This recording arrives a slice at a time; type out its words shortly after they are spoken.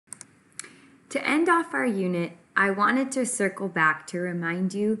To end off our unit, I wanted to circle back to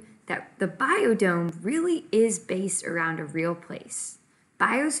remind you that the Biodome really is based around a real place,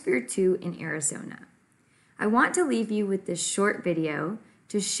 Biosphere 2 in Arizona. I want to leave you with this short video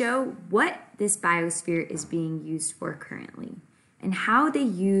to show what this biosphere is being used for currently and how they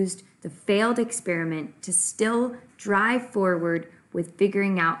used the failed experiment to still drive forward with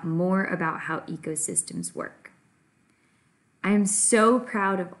figuring out more about how ecosystems work. I am so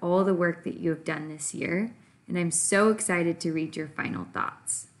proud of all the work that you have done this year, and I'm so excited to read your final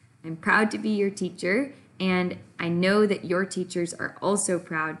thoughts. I'm proud to be your teacher, and I know that your teachers are also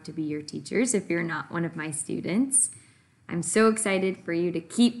proud to be your teachers if you're not one of my students. I'm so excited for you to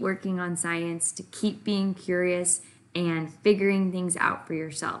keep working on science, to keep being curious and figuring things out for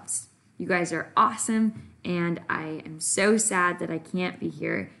yourselves. You guys are awesome, and I am so sad that I can't be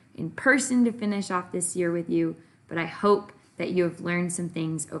here in person to finish off this year with you, but I hope that you have learned some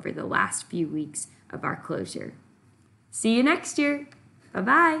things over the last few weeks of our closure. See you next year.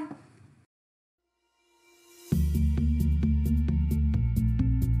 Bye-bye.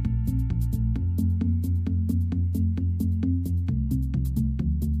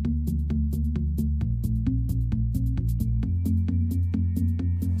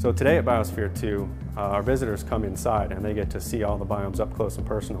 So today at Biosphere 2, our visitors come inside and they get to see all the biomes up close and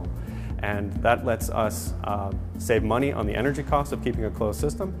personal. And that lets us save money on the energy cost of keeping a closed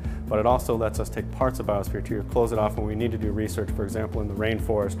system, but it also lets us take parts of Biosphere 2, close it off when we need to do research, for example, in the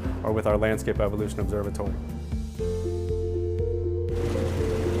rainforest or with our Landscape Evolution Observatory.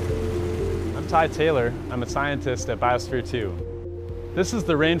 I'm Ty Taylor. I'm a scientist at Biosphere 2. This is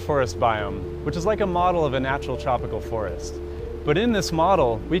the rainforest biome, which is like a model of a natural tropical forest. But in this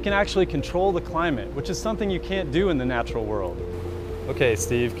model, we can actually control the climate, which is something you can't do in the natural world. Okay,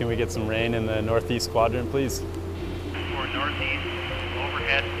 Steve, can we get some rain in the northeast quadrant, please? For northeast,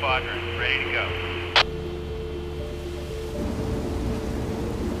 overhead quadrant, ready to go.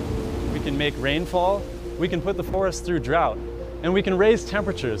 We can make rainfall, we can put the forest through drought, and we can raise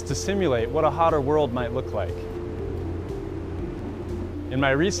temperatures to simulate what a hotter world might look like. In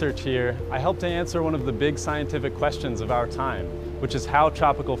my research here, I hope to answer one of the big scientific questions of our time, which is how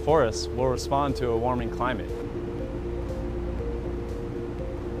tropical forests will respond to a warming climate.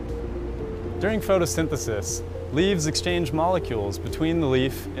 During photosynthesis, leaves exchange molecules between the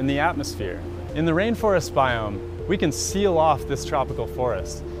leaf and the atmosphere. In the rainforest biome, we can seal off this tropical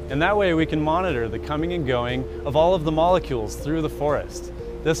forest, and that way we can monitor the coming and going of all of the molecules through the forest.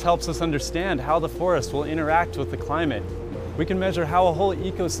 This helps us understand how the forest will interact with the climate. We can measure how a whole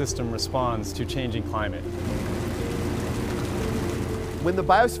ecosystem responds to changing climate. When the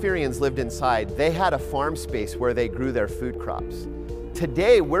Biospherians lived inside, they had a farm space where they grew their food crops.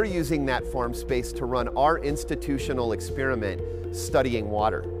 Today, we're using that farm space to run our institutional experiment studying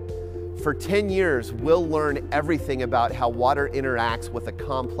water. For 10 years, we'll learn everything about how water interacts with a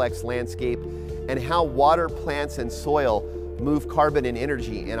complex landscape and how water, plants, and soil move carbon and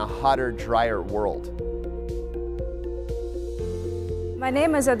energy in a hotter, drier world. My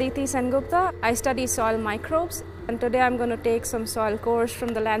name is Aditi Sengupta. I study soil microbes, and today I'm going to take some soil cores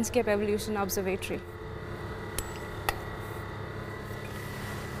from the Landscape Evolution Observatory.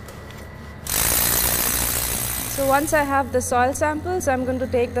 So once I have the soil samples, I'm going to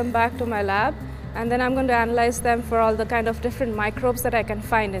take them back to my lab, and then I'm going to analyze them for all the kind of different microbes that I can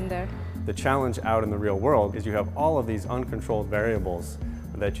find in there. The challenge out in the real world is you have all of these uncontrolled variables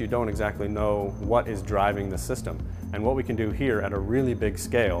that you don't exactly know what is driving the system. And what we can do here at a really big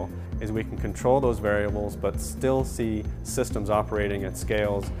scale is we can control those variables but still see systems operating at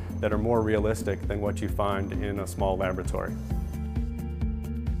scales that are more realistic than what you find in a small laboratory.